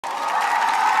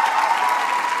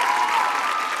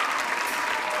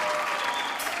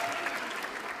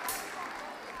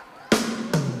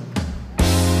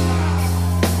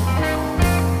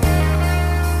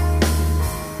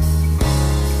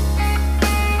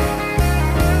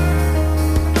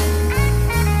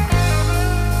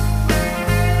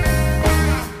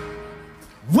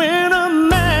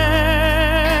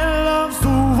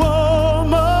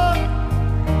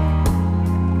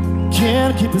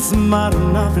his mind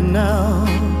on nothing else.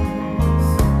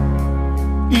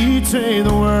 He'd trade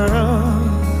the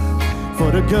world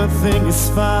for the good thing he's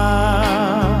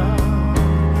found.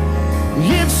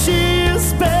 If she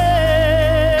is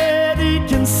bad, he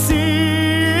can see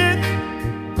it.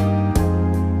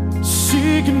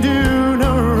 She can do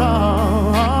no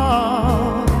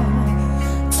wrong.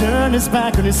 Turn his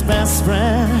back on his best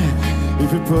friend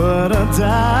if he put her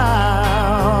down.